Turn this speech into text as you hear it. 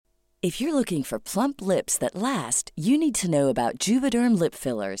If you're looking for plump lips that last, you need to know about Juvederm lip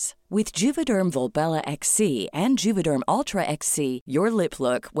fillers. With Juvederm Volbella XC and Juvederm Ultra XC, your lip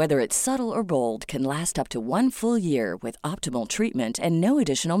look, whether it's subtle or bold, can last up to 1 full year with optimal treatment and no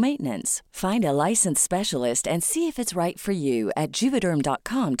additional maintenance. Find a licensed specialist and see if it's right for you at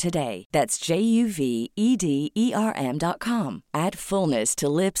Juvederm.com today. That's JUVEDERM.com. Add fullness to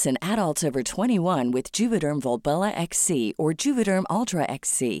lips in adults over 21 with Juvederm Volbella XC or Juvederm Ultra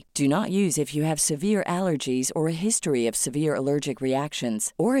XC. Do not use if you have severe allergies or a history of severe allergic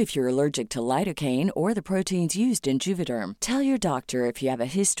reactions, or if you're allergic to lidocaine or the proteins used in Juvederm. Tell your doctor if you have a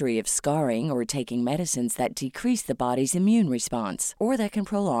history of scarring or taking medicines that decrease the body's immune response or that can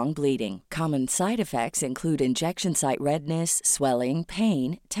prolong bleeding. Common side effects include injection site redness, swelling,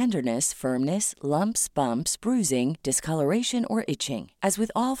 pain, tenderness, firmness, lumps, bumps, bruising, discoloration, or itching. As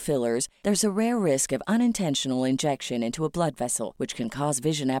with all fillers, there's a rare risk of unintentional injection into a blood vessel, which can cause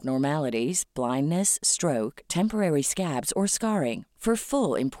vision abnormalities, blindness, stroke, temporary scabs, or scarring. For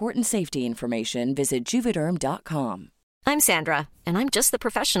full, important safety information, visit Juvederm.com. I'm Sandra, and I'm just the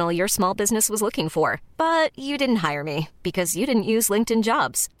professional your small business was looking for. But you didn't hire me because you didn't use LinkedIn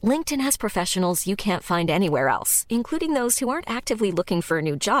Jobs. LinkedIn has professionals you can't find anywhere else, including those who aren't actively looking for a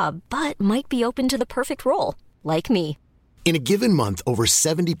new job, but might be open to the perfect role, like me. In a given month, over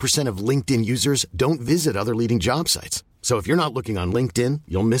 70% of LinkedIn users don't visit other leading job sites. So if you're not looking on LinkedIn,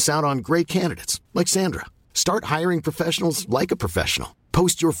 you'll miss out on great candidates like Sandra. Start hiring professionals like a professional.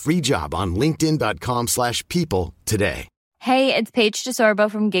 Post your free job on linkedin.com/people today. Hey, it's Paige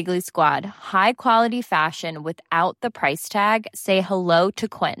DeSorbo from Giggly Squad. High quality fashion without the price tag. Say hello to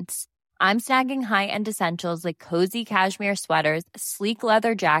Quince. I'm snagging high-end essentials like cozy cashmere sweaters, sleek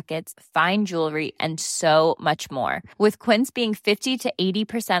leather jackets, fine jewelry, and so much more. With Quince being 50 to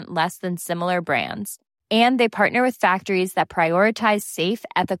 80% less than similar brands. And they partner with factories that prioritize safe,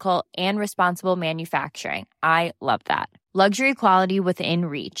 ethical, and responsible manufacturing. I love that. Luxury quality within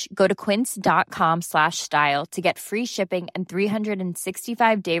reach. Go to quince.com/style to get free shipping and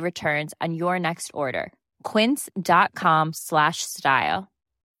 365-day returns on your next order. Quince.com/style.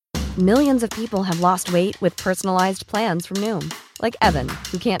 Millions of people have lost weight with personalized plans from Noom. Like Evan,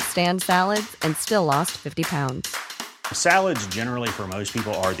 who can't stand salads and still lost 50 pounds. Salads generally for most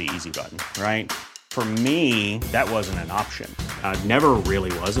people are the easy button, right? For me, that wasn't an option. I never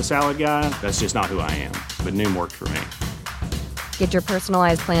really was a salad guy. That's just not who I am. But Noom worked for me. Get your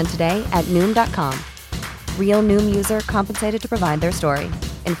personalized plan today at Noom.com. Real Noom user compensated to provide their story.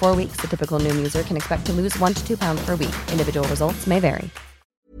 In 4 weeks, the typical Noom user can expect to lose 1 to 2 pounds per week. Individual results may vary.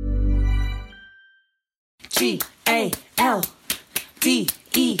 GALDEM.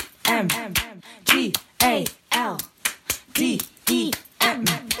 GALDEM.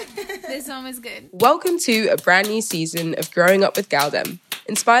 This song is good. Welcome to a brand new season of Growing Up with GALDEM.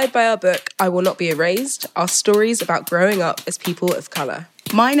 Inspired by our book, I Will Not Be Erased, our stories about growing up as people of colour.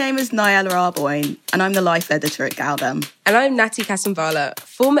 My name is Nyala Arboin, and I'm the life editor at GALDEM. And I'm Natty Kasambala,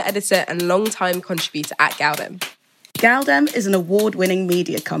 former editor and long-time contributor at GALDEM. GALDEM is an award-winning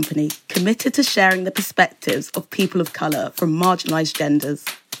media company committed to sharing the perspectives of people of colour from marginalised genders.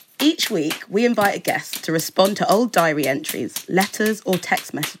 Each week, we invite a guest to respond to old diary entries, letters or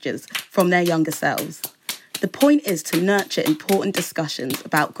text messages from their younger selves. The point is to nurture important discussions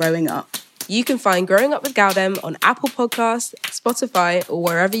about growing up. You can find Growing Up with GALDEM on Apple Podcasts, Spotify, or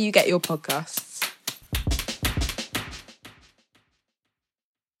wherever you get your podcasts.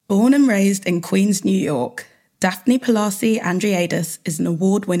 Born and raised in Queens, New York, Daphne Palasi Andreadis is an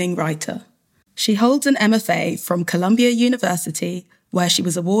award-winning writer. She holds an MFA from Columbia University, where she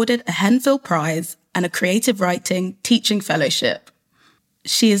was awarded a Henfield Prize and a Creative Writing Teaching Fellowship.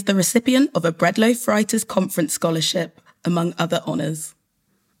 She is the recipient of a Breadloaf Writers Conference Scholarship, among other honours.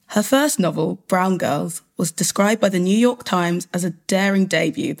 Her first novel, Brown Girls, was described by the New York Times as a daring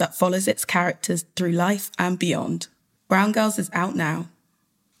debut that follows its characters through life and beyond. Brown Girls is out now.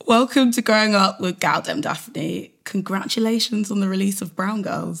 Welcome to Growing Up with GALDEM, Daphne. Congratulations on the release of Brown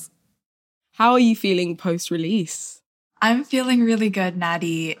Girls. How are you feeling post-release? I'm feeling really good,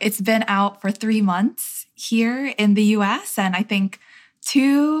 Natty. It's been out for 3 months here in the US, and I think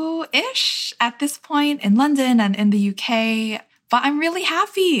 2-ish at this point in London and in the UK. But I'm really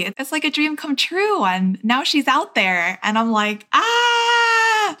happy. It's like a dream come true. And now she's out there. And I'm like,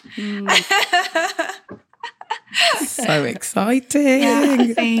 So exciting.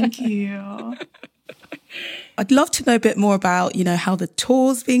 Yeah, thank you. I'd love to know a bit more about, how the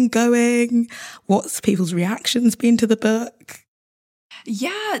tour's been going. What's people's reactions been to the book?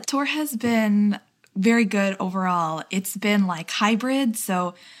 Yeah, tour has been very good overall. It's been like hybrid,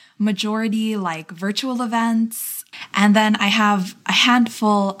 so majority like virtual events, And then I have a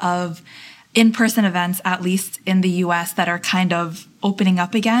handful of in-person events, at least in the US, that are kind of opening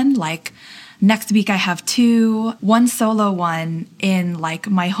up again. Like next week I have 2, one solo one in like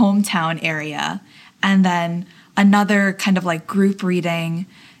my hometown area, and then another kind of like group reading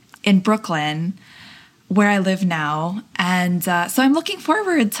in Brooklyn, where I live now. And so I'm looking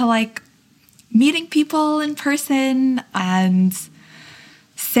forward to like meeting people in person and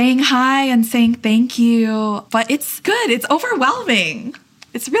saying hi and saying thank you. But it's good. It's overwhelming.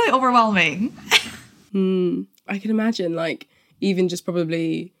 It's really overwhelming. I can imagine, like, even just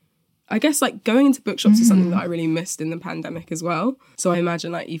probably, I guess, like, going into bookshops is something that I really missed in the pandemic as well. So I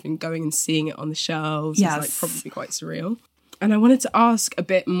imagine, like, even going and seeing it on the shelves is, like, probably quite surreal. And I wanted to ask a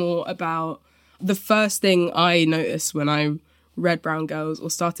bit more about the first thing I noticed when I read Brown Girls or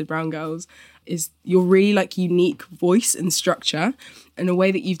started Brown Girls is your really, like, unique voice and structure. And the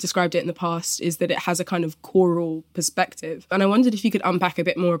way that you've described it in the past is that it has a kind of choral perspective. And I wondered if you could unpack a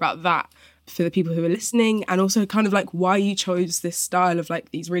bit more about that for the people who are listening, and also kind of like why you chose this style of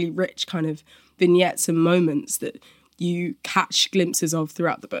like these really rich kind of vignettes and moments that you catch glimpses of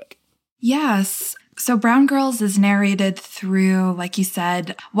throughout the book. Yes. So Brown Girls is narrated through, like you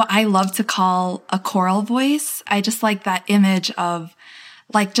said, what I love to call a choral voice. I just like that image of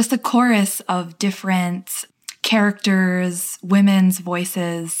like just a chorus of different characters, women's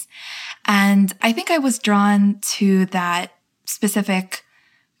voices. And I think I was drawn to that specific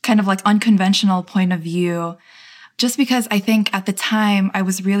kind of like unconventional point of view just because I think at the time I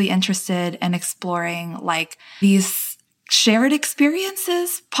was really interested in exploring like these shared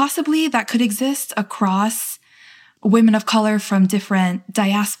experiences possibly that could exist across women of color from different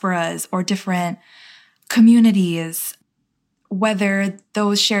diasporas or different communities, whether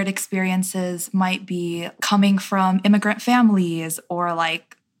those shared experiences might be coming from immigrant families or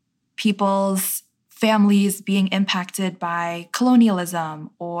like people's families being impacted by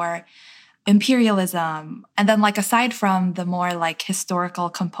colonialism or imperialism. And then like aside from the more like historical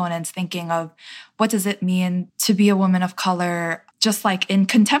components, thinking of what does it mean to be a woman of color, just like in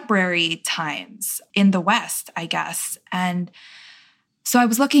contemporary times in the West, I guess. And so I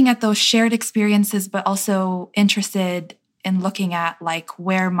was looking at those shared experiences, but also interested in looking at like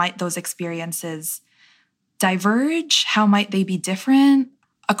where might those experiences diverge? How might they be different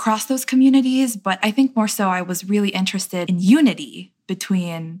across those communities? But I think more so I was really interested in unity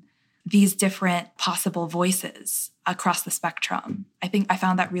between these different possible voices across the spectrum. I think I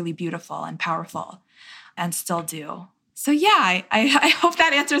found that really beautiful and powerful and still do. So yeah, I hope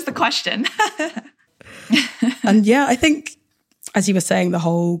that answers the question. And yeah, I think, as you were saying, the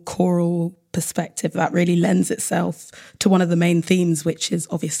whole choral perspective, that really lends itself to one of the main themes, which is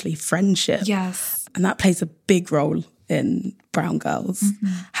obviously friendship. Yes. And that plays a big role in Brown Girls. Mm-hmm.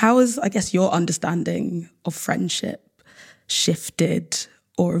 How has, I guess, your understanding of friendship shifted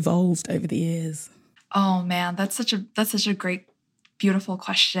or evolved over the years? Oh man, that's such a great, beautiful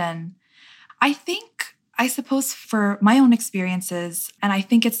question. I suppose for my own experiences, and I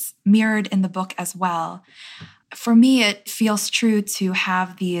think it's mirrored in the book as well, for me, it feels true to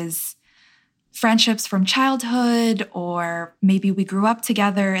have these friendships from childhood, or maybe we grew up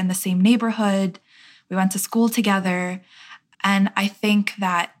together in the same neighborhood, we went to school together. And I think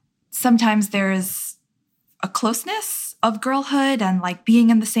that sometimes there's a closeness of girlhood and like being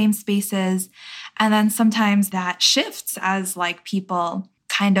in the same spaces. And then sometimes that shifts as like people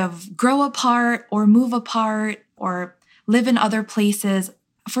kind of grow apart or move apart or live in other places.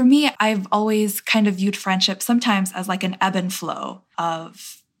 For me, I've always kind of viewed friendship sometimes as like an ebb and flow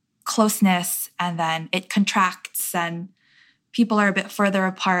of closeness, and then it contracts and people are a bit further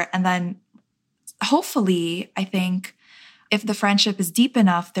apart. And then hopefully, I think if the friendship is deep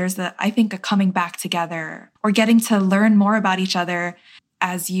enough, there's a coming back together or getting to learn more about each other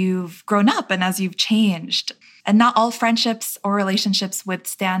as you've grown up and as you've changed. And not all friendships or relationships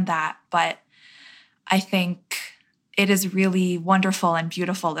withstand that, but I think it is really wonderful and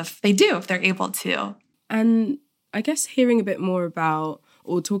beautiful if they're able to. And I guess hearing a bit more about,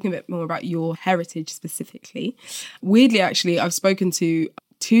 or talking a bit more about your heritage specifically, weirdly, actually, I've spoken to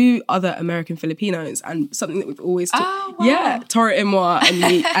 2 other American Filipinos, and something that we've always wow. Yeah, Tora Imwa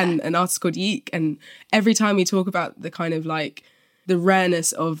and an artist called Yeek. And every time we talk about the kind of like the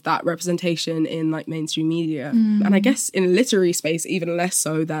rareness of that representation in like mainstream media, and I guess in a literary space, even less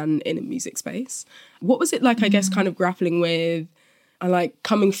so than in a music space. What was it like, I guess, kind of grappling with and like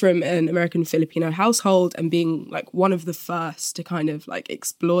coming from an American Filipino household and being like one of the first to kind of like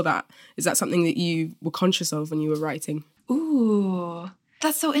explore that? Is that something that you were conscious of when you were writing? Ooh,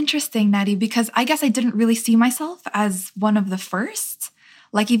 that's so interesting, Natty, because I guess I didn't really see myself as one of the first.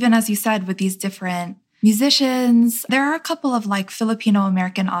 Like even as you said, with these different musicians. There are a couple of like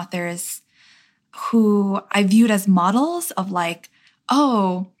Filipino-American authors who I viewed as models of like,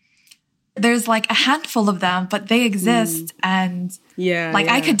 oh, there's like a handful of them, but they exist. And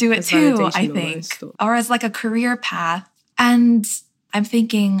I could do it too, I think. Or as like a career path. And I'm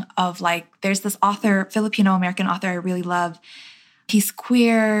thinking of like, there's this author, Filipino-American author I really love. He's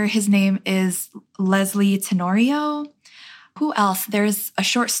queer. His name is Leslie Tenorio. Who else? There's a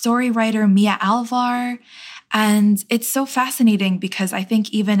short story writer, Mia Alvar. And it's so fascinating because I think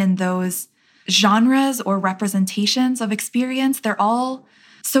even in those genres or representations of experience, they're all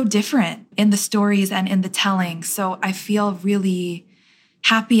so different in the stories and in the telling. So I feel really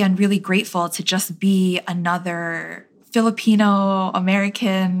happy and really grateful to just be another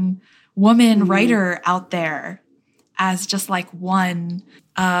Filipino-American woman writer out there as just like one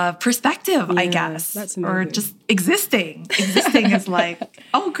perspective, I guess. That's or just existing. Existing is like,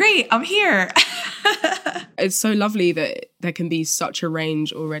 oh, great, I'm here. It's so lovely that there can be such a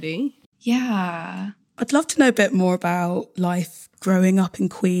range already. Yeah. I'd love to know a bit more about life growing up in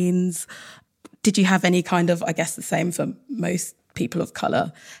Queens. Did you have any kind of, I guess the same for most people of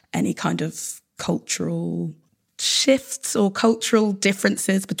colour, any kind of cultural shifts or cultural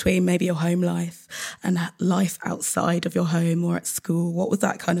differences between maybe your home life and life outside of your home or at school? What was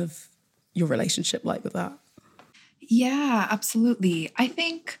that kind of, your relationship like with that? Yeah, absolutely. I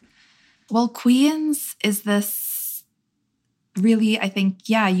think, well, Queens is this really, I think,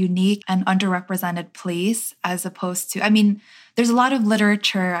 unique and underrepresented place as opposed to, I mean, there's a lot of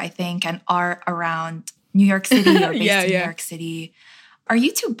literature, I think, and art around New York City or based in New York City. Are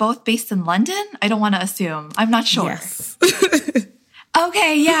you two both based in London? I don't want to assume. I'm not sure. Yes.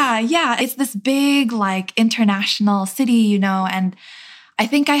 Okay, yeah. It's this big, like, international city, you know, and I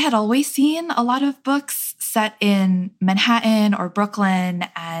think I had always seen a lot of books set in Manhattan or Brooklyn,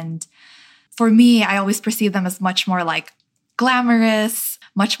 and for me, I always perceive them as much more, like, glamorous,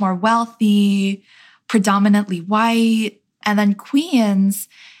 much more wealthy, predominantly white. And then Queens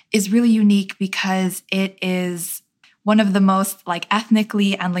is really unique because it is one of the most like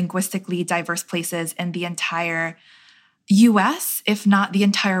ethnically and linguistically diverse places in the entire US, if not the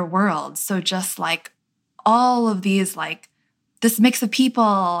entire world. So just like all of these, like this mix of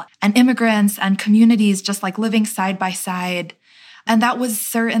people and immigrants and communities just like living side by side. And that was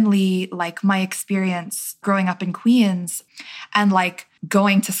certainly like my experience growing up in Queens and like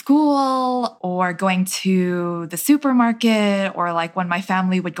going to school or going to the supermarket or like when my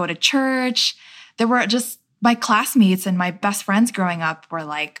family would go to church. There were just my classmates and my best friends growing up were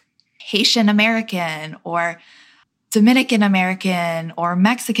like Haitian American or Dominican American or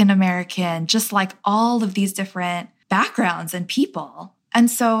Mexican American, just like all of these different backgrounds and people. And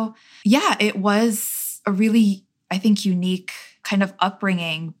so, yeah, it was a really, I think, unique kind of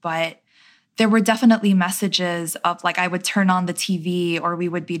upbringing, but there were definitely messages of like I would turn on the TV or we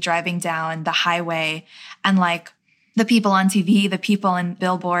would be driving down the highway and like the people on TV, the people in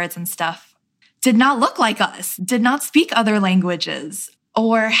billboards and stuff did not look like us, did not speak other languages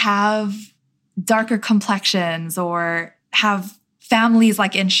or have darker complexions or have families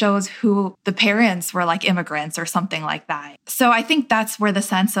like in shows who the parents were like immigrants or something like that. So I think that's where the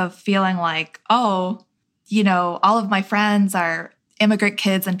sense of feeling like, oh, you know, all of my friends are immigrant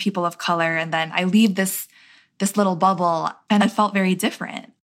kids and people of color. And then I leave this little bubble and it felt very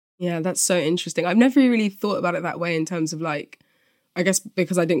different. Yeah, that's so interesting. I've never really thought about it that way in terms of like, I guess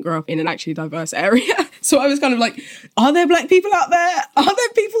because I didn't grow up in an actually diverse area. So I was kind of like, are there Black people out there? Are there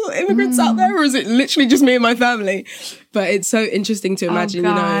people, immigrants out there? Or is it literally just me and my family? But it's so interesting to imagine, you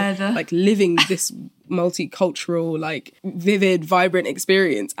know, like living this multicultural, like vivid, vibrant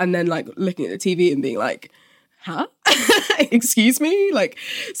experience and then like looking at the TV and being like, huh? Excuse me? Like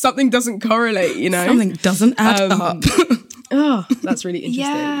something doesn't correlate, you know? Something doesn't add up. Oh, that's really interesting.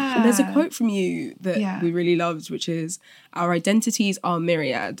 Yeah. And there's a quote from you that we really loved, which is, our identities are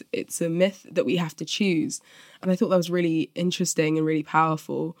myriad. It's a myth that we have to choose. And I thought that was really interesting and really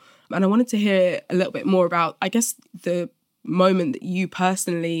powerful. And I wanted to hear a little bit more about, I guess, the moment that you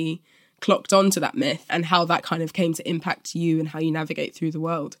personally clocked onto that myth and how that kind of came to impact you and how you navigate through the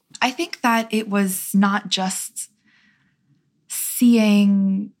world. I think that it was not just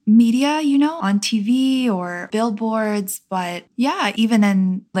seeing media, you know, on TV or billboards, but yeah, even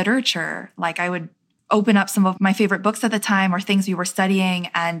in literature, like I would open up some of my favorite books at the time or things we were studying.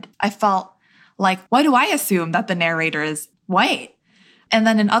 And I felt like, why do I assume that the narrator is white? And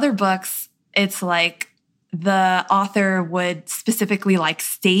then in other books, it's like the author would specifically like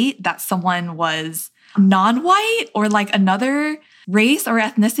state that someone was non-white or like another race or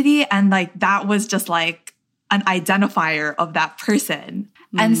ethnicity. And like, that was just like an identifier of that person.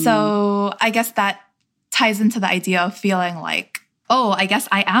 And so I guess that ties into the idea of feeling like, oh, I guess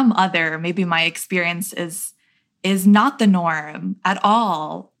I am other. Maybe my experience is not the norm at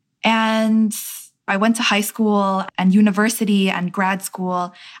all. And I went to high school and university and grad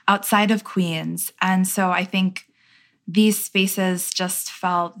school outside of Queens. And so I think these spaces just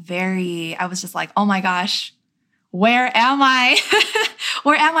felt I was just like, oh my gosh, where am I?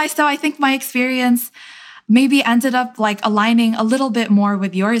 Where am I? So I think my experience maybe ended up like aligning a little bit more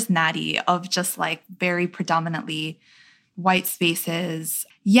with yours, Natty, of just like very predominantly white spaces.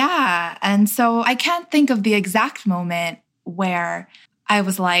 Yeah. And so I can't think of the exact moment where I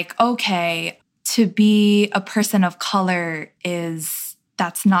was like, okay, to be a person of color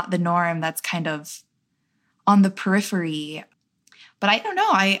that's not the norm. That's kind of on the periphery. But I don't know.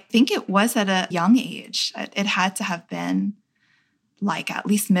 I think it was at a young age. It had to have been like at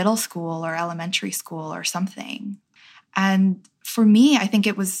least middle school or elementary school or something. And for me, I think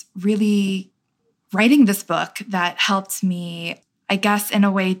it was really writing this book that helped me, I guess, in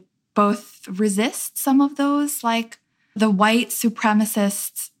a way, both resist some of those, like the white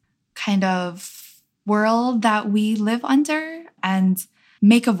supremacist kind of world that we live under, and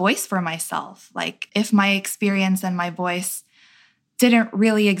make a voice for myself. Like if my experience and my voice didn't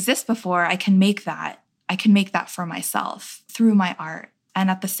really exist before, I can make that for myself through my art.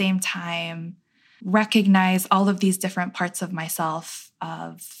 And at the same time, recognize all of these different parts of myself,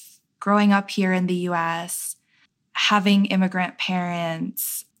 of growing up here in the US, having immigrant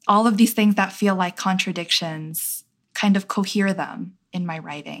parents, all of these things that feel like contradictions, kind of cohere them in my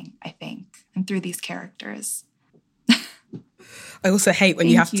writing, I think, and through these characters. I also hate when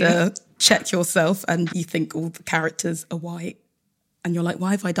you have to check yourself and you think all the characters are white. And you're like, why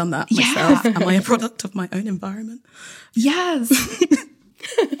have I done that myself? Am I a product of my own environment? Yes.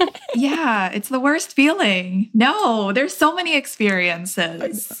 Yeah, it's the worst feeling. No, there's so many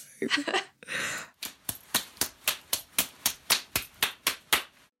experiences.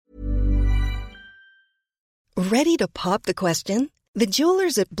 Ready to pop the question? The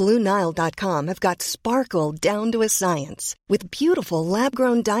jewelers at BlueNile.com have got sparkle down to a science with beautiful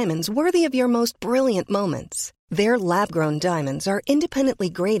lab-grown diamonds worthy of your most brilliant moments. Their lab-grown diamonds are independently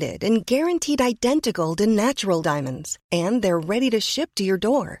graded and guaranteed identical to natural diamonds. And they're ready to ship to your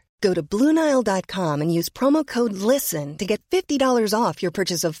door. Go to BlueNile.com and use promo code LISTEN to get $50 off your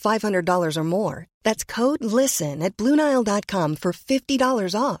purchase of $500 or more. That's code LISTEN at BlueNile.com for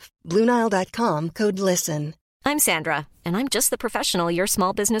 $50 off. BlueNile.com, code LISTEN. I'm Sandra, and I'm just the professional your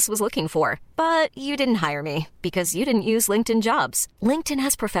small business was looking for. But you didn't hire me because you didn't use LinkedIn Jobs. LinkedIn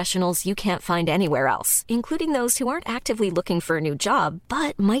has professionals you can't find anywhere else, including those who aren't actively looking for a new job,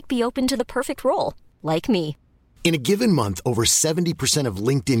 but might be open to the perfect role, like me. In a given month, over 70% of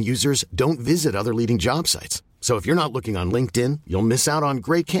LinkedIn users don't visit other leading job sites. So if you're not looking on LinkedIn, you'll miss out on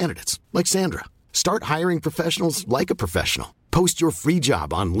great candidates like Sandra. Start hiring professionals like a professional. Post your free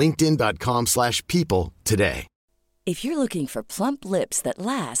job on linkedin.com/people today. If you're looking for plump lips that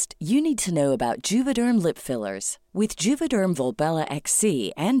last, you need to know about Juvederm lip fillers. With Juvederm Volbella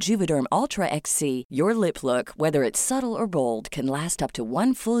XC and Juvederm Ultra XC, your lip look, whether it's subtle or bold, can last up to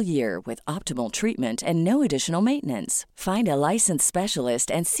 1 full year with optimal treatment and no additional maintenance. Find a licensed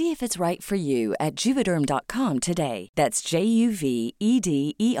specialist and see if it's right for you at Juvederm.com today. That's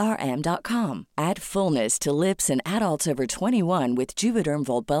JUVEDERM.com. Add fullness to lips in adults over 21 with Juvederm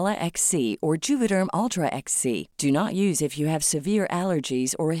Volbella XC or Juvederm Ultra XC. Do not use if you have severe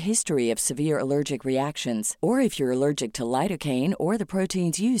allergies or a history of severe allergic reactions, or if you're allergic to lidocaine or the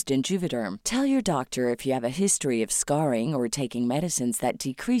proteins used in Juvederm. Tell your doctor if you have a history of scarring or taking medicines that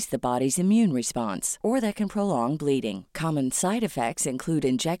decrease the body's immune response or that can prolong bleeding. Common side effects include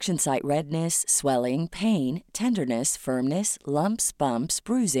injection site redness, swelling, pain, tenderness, firmness, lumps, bumps,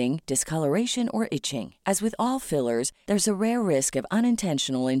 bruising, discoloration, or itching. As with all fillers, there's a rare risk of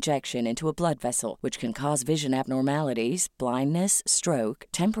unintentional injection into a blood vessel, which can cause vision abnormalities, blindness, stroke,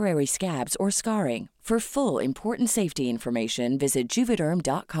 temporary scabs, or scarring. For full important safety information, visit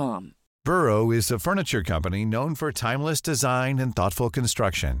Juvederm.com. Burrow is a furniture company known for timeless design and thoughtful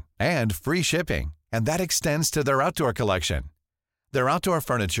construction, and free shipping, and that extends to their outdoor collection. Their outdoor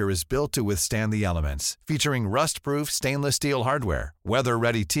furniture is built to withstand the elements, featuring rust-proof stainless steel hardware,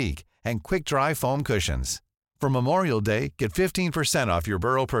 weather-ready teak, and quick-dry foam cushions. For Memorial Day, get 15% off your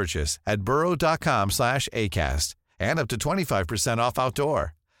Burrow purchase at burrow.com/ACAST and up to 25% off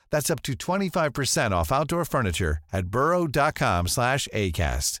outdoor. That's up to 25% off outdoor furniture at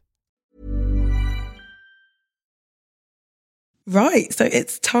burrow.com/ACAST. Right, so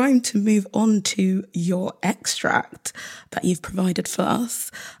it's time to move on to your extract that you've provided for us.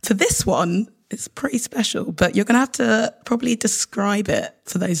 For this one, it's pretty special, but you're going to have to probably describe it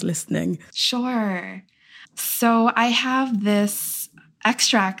for those listening. Sure. So I have this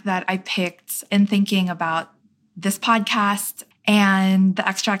extract that I picked in thinking about this podcast, and the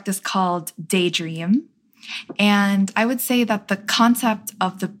extract is called Daydream. And I would say that the concept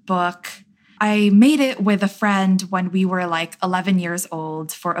of the book, I made it with a friend when we were like 11 years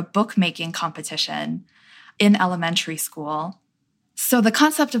old for a bookmaking competition in elementary school. So the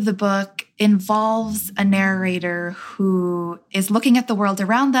concept of the book involves a narrator who is looking at the world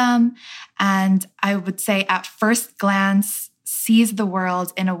around them, and I would say at first glance sees the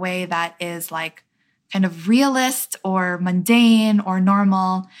world in a way that is like kind of realist or mundane or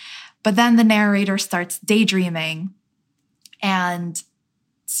normal. But then the narrator starts daydreaming and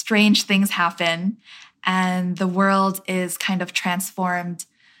strange things happen, and the world is kind of transformed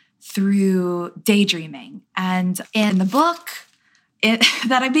through daydreaming. And in the book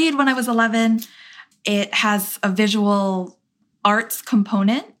that I made when I was 11, it has a visual arts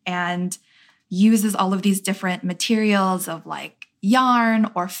component and uses all of these different materials of like yarn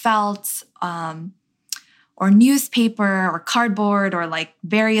or felt, or newspaper or cardboard or like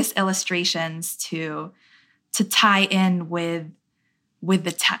various illustrations to tie in with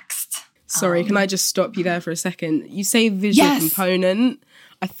the text. Sorry, can I just stop you there for a second? You say visual component.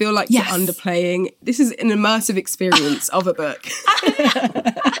 I feel like you're underplaying. This is an immersive experience of a book.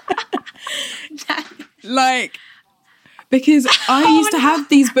 Like, because I used to have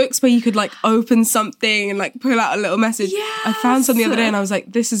these books where you could like open something and like pull out a little message. Yes. I found some the other day and I was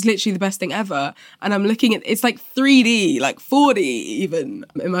like, this is literally the best thing ever. And I'm looking at, it's like 3D, like 4D even,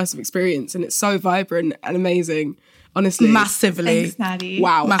 immersive experience. And it's so vibrant and amazing. Honestly. Massively. Thanks, Natty.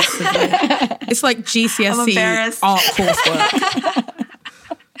 Wow. Massively. It's like GCSE art coursework.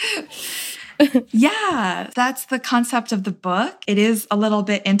 Yeah, that's the concept of the book. It is a little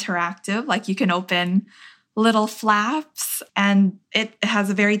bit interactive. Like you can open little flaps and it has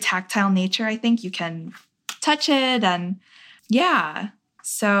a very tactile nature. I think you can touch it and yeah.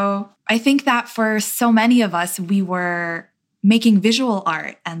 So I think that for so many of us, we were making visual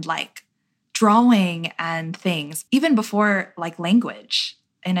art and like drawing and things, even before like language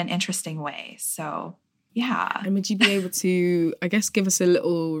in an interesting way. So yeah. And would you be able to, I guess, give us a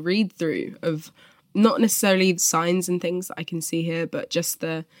little read through of not necessarily signs and things that I can see here, but just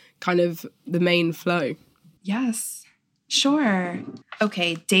the kind of the main flow? Yes, sure.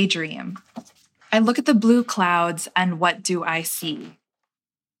 Okay, daydream. I look at the blue clouds and what do I see?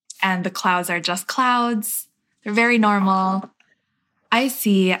 And the clouds are just clouds. They're very normal. I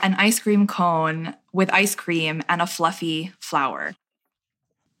see an ice cream cone with ice cream and a fluffy flower.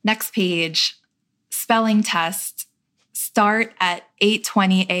 Next page, spelling test. Start at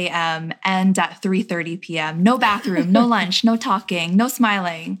 8:20 a.m., end at 3:30 p.m. No bathroom, no lunch, no talking, no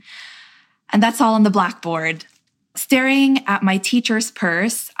smiling. And that's all on the blackboard. Staring at my teacher's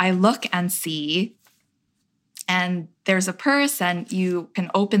purse, I look and see, and there's a purse and you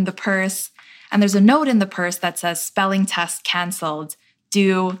can open the purse and there's a note in the purse that says spelling test canceled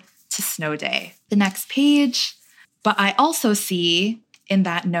due to snow day. The next page, but I also see in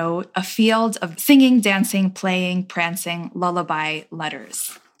that note a field of singing, dancing, playing, prancing, lullaby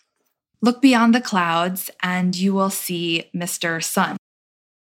letters. Look beyond the clouds and you will see Mr. Sun.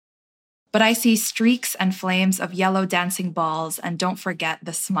 But I see streaks and flames of yellow dancing balls, and don't forget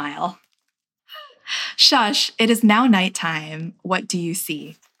the smile. Shush, it is now nighttime. What do you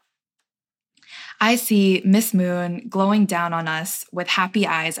see? I see Miss Moon glowing down on us with happy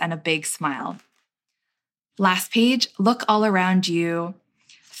eyes and a big smile. Last page, look all around you,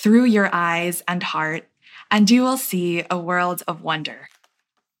 through your eyes and heart, and you will see a world of wonder.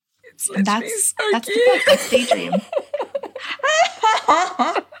 And that's the book. That's Daydream.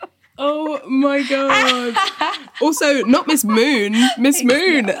 Oh my God. Also, not Miss Moon, Miss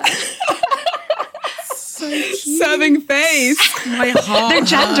Moon. So cute. Serving face. My heart. They're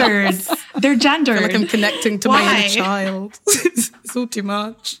gendered. They're gendered. I feel like I'm connecting to my inner child. It's all too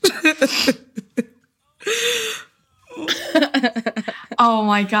much. Oh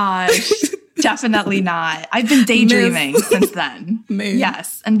my gosh. Definitely not. I've been daydreaming since then. Moon.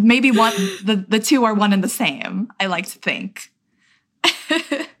 Yes. And maybe the two are one and the same, I like to think.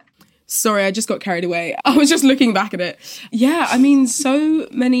 Sorry, I just got carried away. I was just looking back at it. Yeah, I mean, so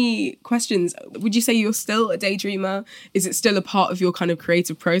many questions. Would you say you're still a daydreamer? Is it still a part of your kind of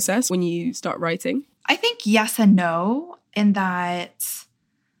creative process when you start writing? I think yes and no, in that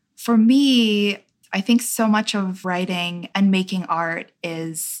for me, I think so much of writing and making art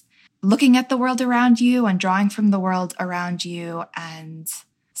is looking at the world around you and drawing from the world around you and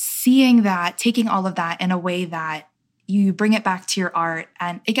seeing that, taking all of that in a way that you bring it back to your art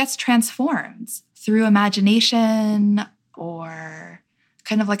and it gets transformed through imagination or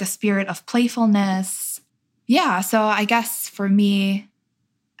kind of like a spirit of playfulness. Yeah, so I guess for me,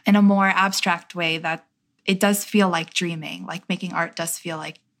 in a more abstract way, that it does feel like dreaming. Like making art does feel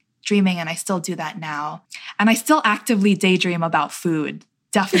like dreaming, and I still do that now. And I still actively daydream about food,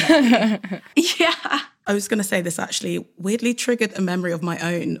 definitely. Yeah. I was going to say this actually weirdly triggered a memory of my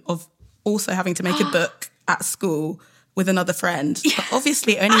own of also having to make a book at school with another friend. Yeah. But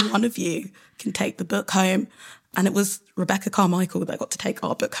obviously only one of you can take the book home. And it was Rebecca Carmichael that got to take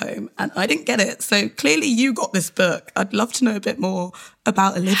our book home. And I didn't get it. So clearly you got this book. I'd love to know a bit more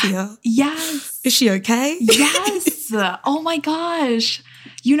about Olivia. Yes. Is she okay? Yes. Oh my gosh.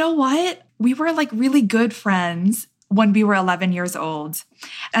 You know what? We were like really good friends when we were 11 years old.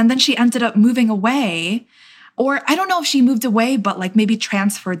 And then she ended up moving away. Or I don't know if she moved away, but like maybe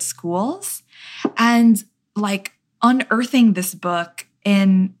transferred schools. And like unearthing this book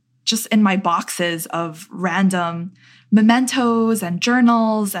in my boxes of random mementos and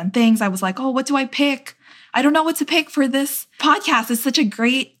journals and things. I was like, oh, what do I pick? I don't know what to pick for this podcast. It's such a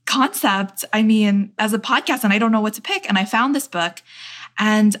great concept. I mean, as a podcast, and I don't know what to pick. And I found this book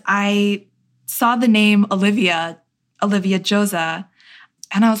and I saw the name Olivia Joza.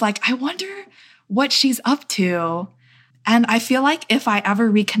 And I was like, I wonder what she's up to. And I feel like if I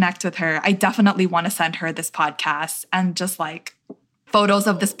ever reconnect with her, I definitely want to send her this podcast and just like photos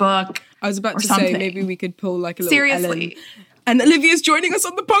of this book. I was about to say maybe we could pull like a little Seriously. Ellen. And Olivia's joining us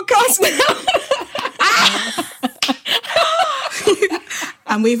on the podcast now.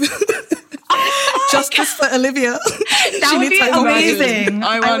 And we've justice for Olivia. That would be amazing.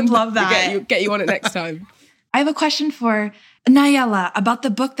 I would love that. Get you on it next time. I have a question for Nayela about the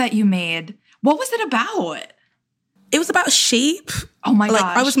book that you made. What was it about? It was about sheep. Oh my gosh.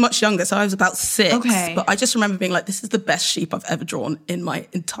 I was much younger, so I was about 6. Okay. But I just remember being like, this is the best sheep I've ever drawn in my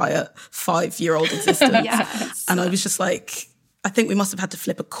entire 5-year-old existence. Yes. And I was just like, I think we must have had to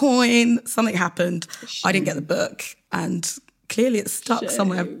flip a coin. Something happened. I didn't get the book. And clearly it's stuck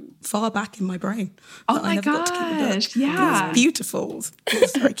somewhere far back in my brain. Oh my gosh. Got to keep the book. Yeah. It was beautiful. It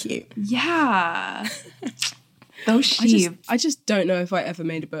was very cute. Yeah. Those sheep. I just don't know if I ever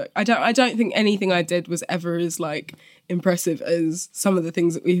made a book. I don't think anything I did was ever as like impressive as some of the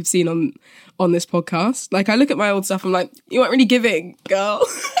things that we've seen on this podcast. Like I look at my old stuff, I'm like, you weren't really giving, girl.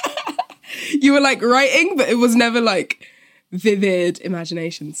 You were like writing, but it was never like vivid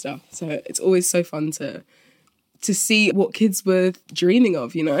imagination stuff. So it's always so fun to see what kids were dreaming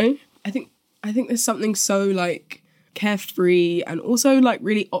of, you know? I think there's something so like carefree and also like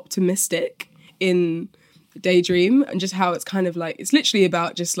really optimistic in Daydream, and just how it's kind of like, it's literally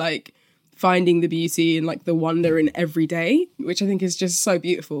about just like finding the beauty and like the wonder in every day, which I think is just so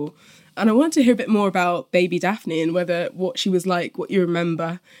beautiful. And I wanted to hear a bit more about baby Daphne and what she was like, what you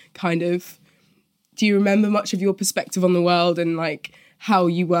remember kind of. Do you remember much of your perspective on the world and like how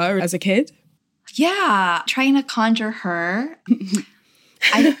you were as a kid? Yeah, trying to conjure her.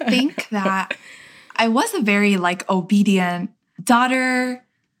 I think that I was a very like obedient daughter.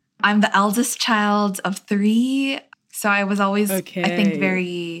 I'm the eldest child of 3. So I was always, I think,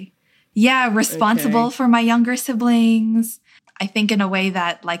 very, responsible for my younger siblings. I think in a way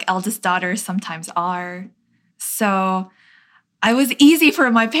that like eldest daughters sometimes are. So I was easy for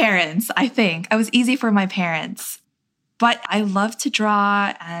my parents, I think. I was easy for my parents. But I love to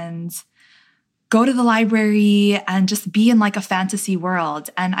draw and go to the library and just be in like a fantasy world.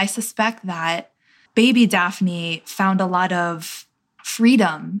 And I suspect that baby Daphne found a lot of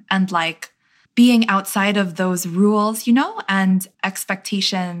freedom and like being outside of those rules, you know, and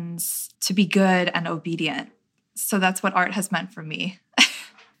expectations to be good and obedient. So that's what art has meant for me.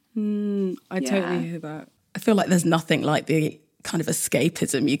 I totally hear that. I feel like there's nothing like the kind of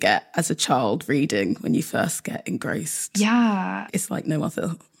escapism you get as a child reading when you first get engrossed. Yeah. It's like no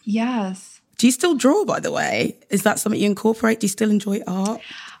other. Yes. Do you still draw, by the way? Is that something you incorporate? Do you still enjoy art?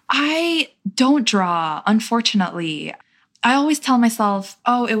 I don't draw, unfortunately. I always tell myself,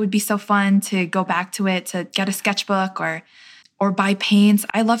 oh, it would be so fun to go back to it, to get a sketchbook or buy paints.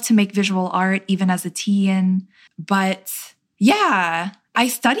 I love to make visual art even as a teen. But yeah, I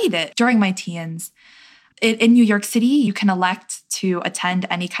studied it during my teens. In New York City, you can elect to attend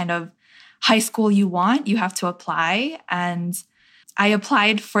any kind of high school you want. You have to apply. And I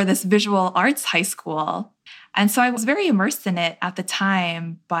applied for this visual arts high school. And so I was very immersed in it at the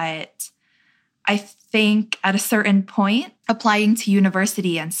time. But I think at a certain point, applying to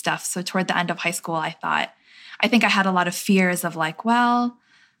university and stuff, so toward the end of high school, I think I had a lot of fears of like, well,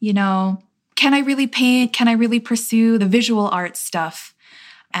 you know, can I really paint? Can I really pursue the visual art stuff?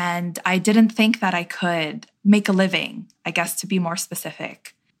 And I didn't think that I could make a living, I guess, to be more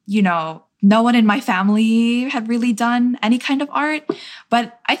specific. You know, no one in my family had really done any kind of art,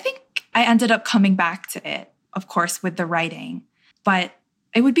 but I think I ended up coming back to it, of course, with the writing. But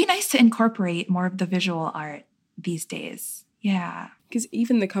it would be nice to incorporate more of the visual art these days. Yeah. Because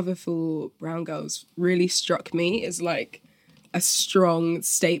even the cover for Brown Girls really struck me as like a strong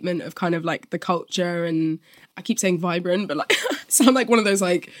statement of kind of like the culture, and I keep saying vibrant, but like sound like one of those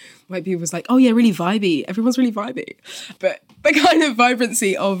like white people was like, oh yeah, really vibey. Everyone's really vibey. But the kind of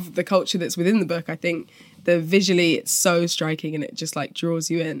vibrancy of the culture that's within the book, I think visually it's so striking and it just like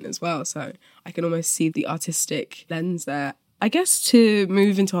draws you in as well. So I can almost see the artistic lens there. I guess to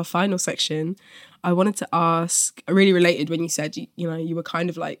move into our final section, I wanted to ask, I really related when you said, you were kind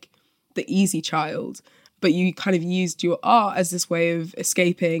of like the easy child, but you kind of used your art as this way of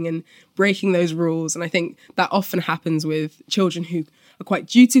escaping and breaking those rules. And I think that often happens with children who are quite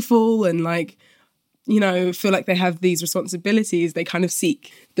dutiful and like, feel like they have these responsibilities. They kind of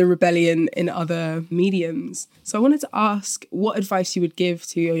seek the rebellion in other mediums. So I wanted to ask what advice you would give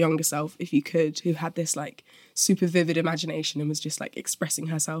to your younger self, if you could, who had this like super vivid imagination and was just like expressing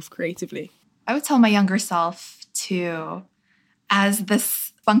herself creatively. I would tell my younger self to, as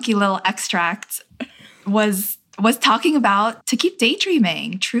this funky little extract was talking about, to keep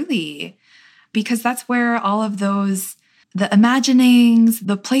daydreaming, truly, because that's where all of those, the imaginings,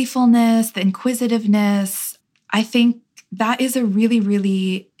 the playfulness, the inquisitiveness, I think that is a really,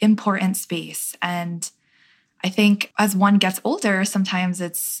 really important space. And I think as one gets older, sometimes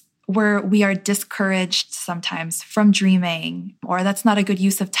it's where we are discouraged sometimes from dreaming, or that's not a good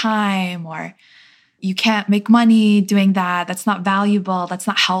use of time, or you can't make money doing that. That's not valuable. That's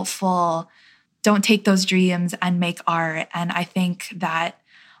not helpful. Don't take those dreams and make art. And I think that,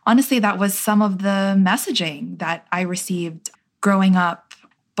 honestly, that was some of the messaging that I received growing up.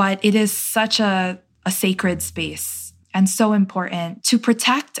 But it is such a sacred space and so important to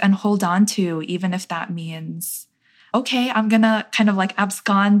protect and hold on to, even if that means, okay, I'm going to kind of like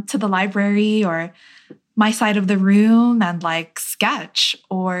abscond to the library or my side of the room and like sketch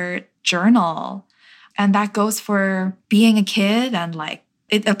or journal. And that goes for being a kid, and like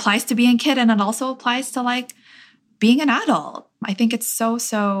it applies to being a kid, and it also applies to like being an adult. I think it's so,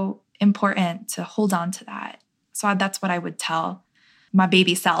 so important to hold on to that. So that's what I would tell my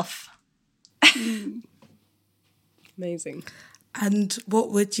baby self. Amazing. And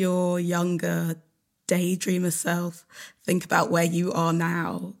what would your younger daydreamer self think about where you are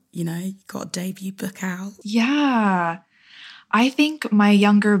now? You got a debut book out. Yeah. I think my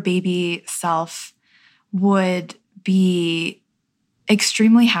younger baby self would be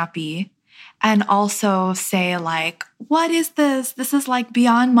extremely happy and also say like, what is this? This is like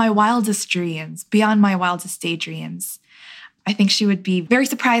beyond my wildest dreams, beyond my wildest daydreams. I think she would be very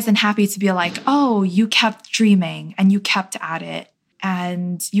surprised and happy to be like, oh, you kept dreaming and you kept at it.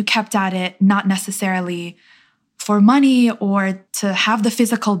 And you kept at it not necessarily for money or to have the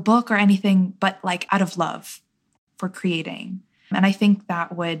physical book or anything, but like out of love for creating. And I think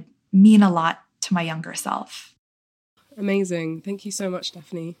that would mean a lot to my younger self. Amazing. Thank you so much,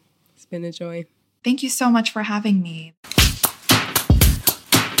 Daphne. It's been a joy. Thank you so much for having me.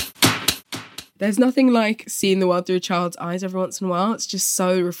 There's nothing like seeing the world through a child's eyes every once in a while. It's just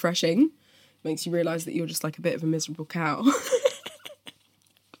so refreshing. Makes you realise that you're just like a bit of a miserable cow.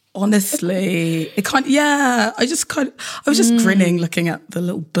 Honestly, it kind of, yeah, I was just grinning looking at the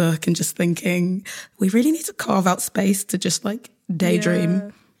little book and just thinking, we really need to carve out space to just like daydream.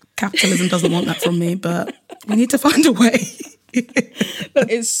 Yeah. Capitalism doesn't want that from me, but we need to find a way.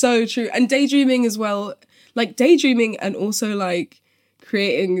 It's so true. And daydreaming as well, like daydreaming and also like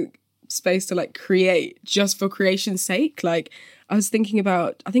creating space to like create just for creation's sake. Like I was thinking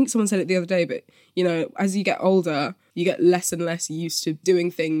about, I think someone said it the other day, but as you get older, you get less and less used to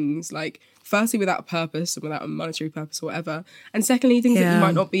doing things like, firstly, without a purpose and without a monetary purpose or whatever. And secondly, things that you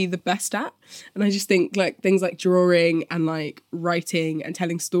might not be the best at. And I just think like things like drawing and like writing and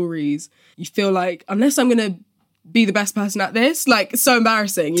telling stories, you feel like, unless I'm going to be the best person at this, like it's so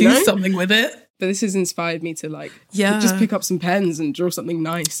embarrassing, you know? Do something with it. But this has inspired me to like just pick up some pens and draw something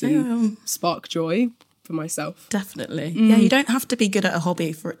nice and spark joy for myself. Definitely. Yeah, you don't have to be good at a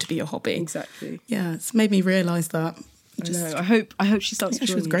hobby for it to be a hobby. Exactly. Yeah, it's made me realise that. I know. I hope she starts drawing.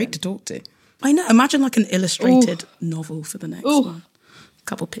 She was great to talk to. I know. Imagine like an illustrated novel for the next one. A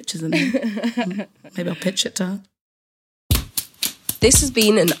couple pictures in there. Maybe I'll pitch it to her. This has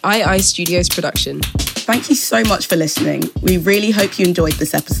been an II Studios production. Thank you so much for listening. We really hope you enjoyed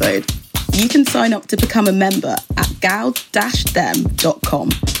this episode. You can sign up to become a member at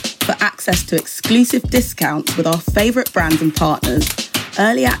gal-dem.com for access to exclusive discounts with our favourite brands and partners,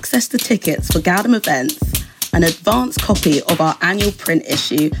 early access to tickets for Galdem events, an advanced copy of our annual print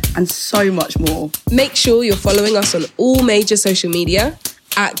issue, and so much more. Make sure you're following us on all major social media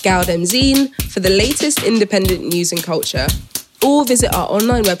 @GaldemZine for the latest independent news and culture. Or visit our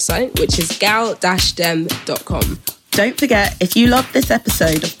online website, which is gal-dem.com. Don't forget, if you loved this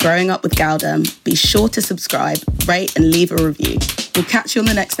episode of Growing Up with Galdem, be sure to subscribe, rate and leave a review. We'll catch you on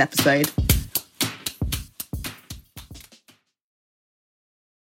the next episode.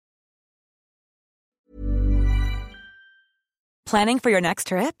 Planning for your next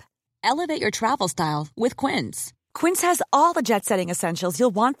trip? Elevate your travel style with Quince. Quince has all the jet-setting essentials you'll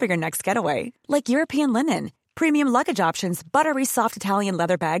want for your next getaway, like European linen, premium luggage options, buttery soft Italian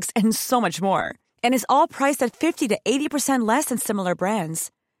leather bags, and so much more. And is all priced at 50 to 80% less than similar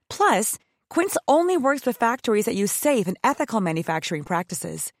brands. Plus, Quince only works with factories that use safe and ethical manufacturing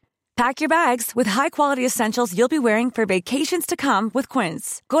practices. Pack your bags with high-quality essentials you'll be wearing for vacations to come with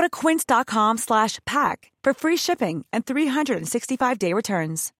Quince. Go to quince.com/pack for free shipping and 365-day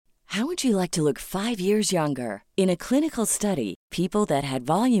returns. How would you like to look 5 years younger? In a clinical study, people that had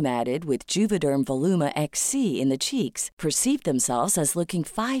volume added with Juvederm Voluma XC in the cheeks perceived themselves as looking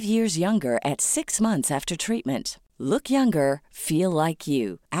 5 years younger at 6 months after treatment. Look younger, feel like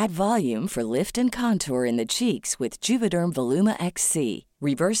you. Add volume for lift and contour in the cheeks with Juvederm Voluma XC.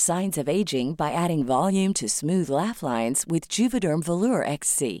 Reverse signs of aging by adding volume to smooth laugh lines with Juvederm Volure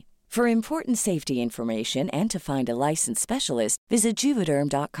XC. For important safety information and to find a licensed specialist, visit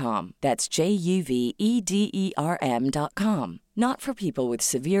Juvederm.com. That's JUVEDERM.com. Not for people with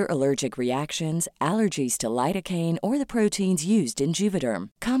severe allergic reactions, allergies to lidocaine, or the proteins used in Juvederm.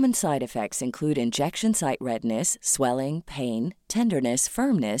 Common side effects include injection site redness, swelling, pain, tenderness,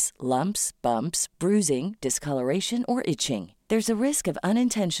 firmness, lumps, bumps, bruising, discoloration, or itching. There's a risk of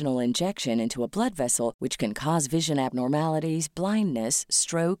unintentional injection into a blood vessel, which can cause vision abnormalities, blindness,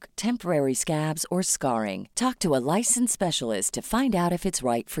 stroke, temporary scabs, or scarring. Talk to a licensed specialist to find out if it's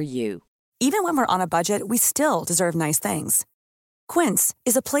right for you. Even when we're on a budget, we still deserve nice things. Quince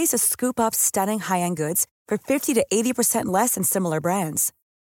is a place to scoop up stunning high-end goods for 50 to 80% less than similar brands.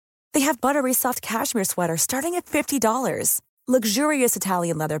 They have buttery soft cashmere sweaters starting at $50, luxurious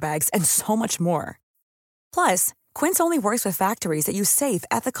Italian leather bags, and so much more. Plus, Quince only works with factories that use safe,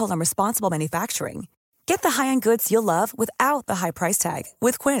 ethical, and responsible manufacturing. Get the high-end goods you'll love without the high price tag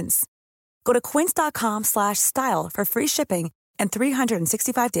with Quince. Go to quince.com/style for free shipping and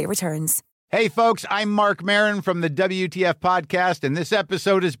 365-day returns. Hey, folks, I'm Mark Maron from the WTF Podcast, and this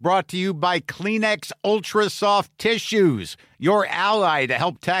episode is brought to you by Kleenex Ultra Soft Tissues, your ally to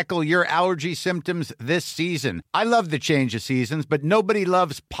help tackle your allergy symptoms this season. I love the change of seasons, but nobody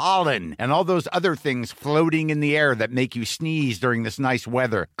loves pollen and all those other things floating in the air that make you sneeze during this nice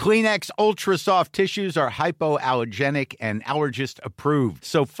weather. Kleenex Ultra Soft Tissues are hypoallergenic and allergist approved,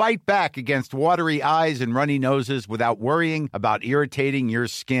 so fight back against watery eyes and runny noses without worrying about irritating your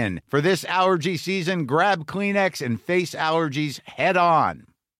skin. For this allergy season, grab Kleenex and face allergies head on.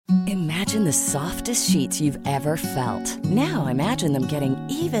 Imagine the softest sheets you've ever felt. Now imagine them getting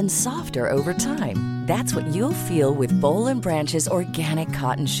even softer over time. That's what you'll feel with Boll & Branch's organic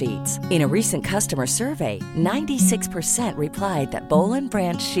cotton sheets. In a recent customer survey, 96% replied that Boll &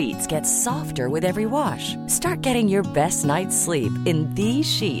 Branch sheets get softer with every wash. Start getting your best night's sleep in these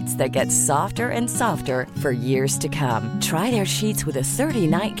sheets that get softer and softer for years to come. Try their sheets with a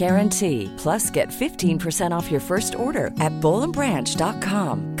 30-night guarantee. Plus, get 15% off your first order at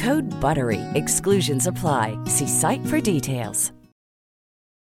bollandbranch.com. Code BUTTERY. Exclusions apply. See site for details.